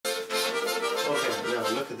now.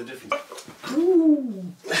 Look at the difference. Ooh,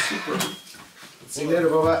 super. See you later,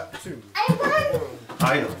 Boba.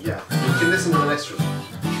 I know, yeah. You can listen to the next one.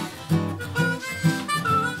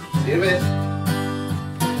 See you in a bit.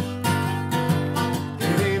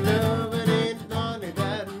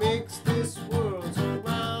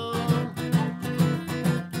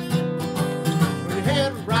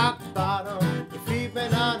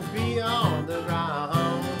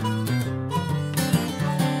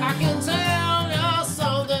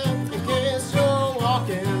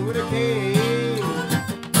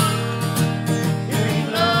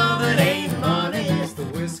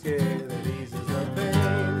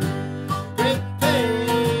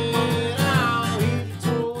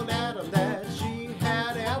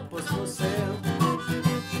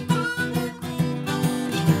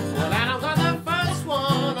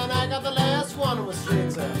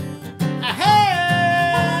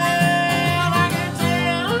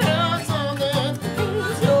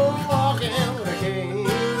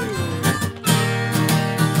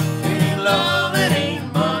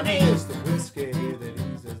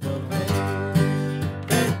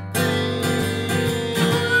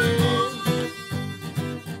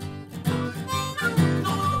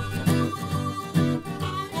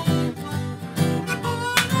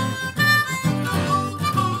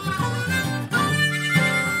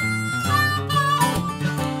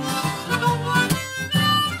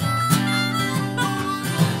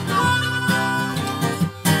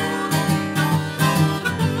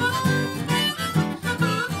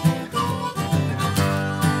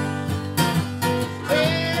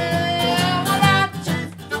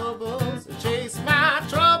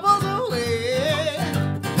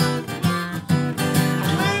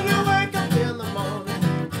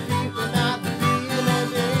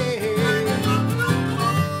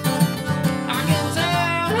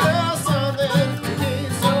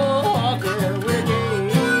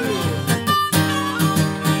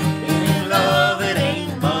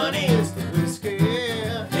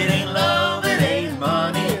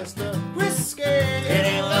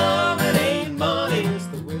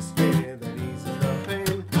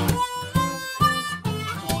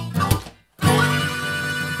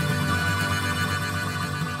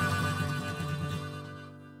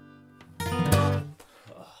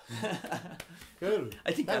 Good.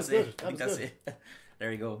 I think that's it. I think that's it.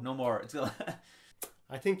 There you go. No more.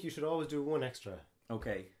 I think you should always do one extra.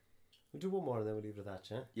 Okay. We'll do one more and then we'll leave it at that,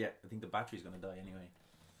 yeah? Yeah, I think the battery's going to die anyway.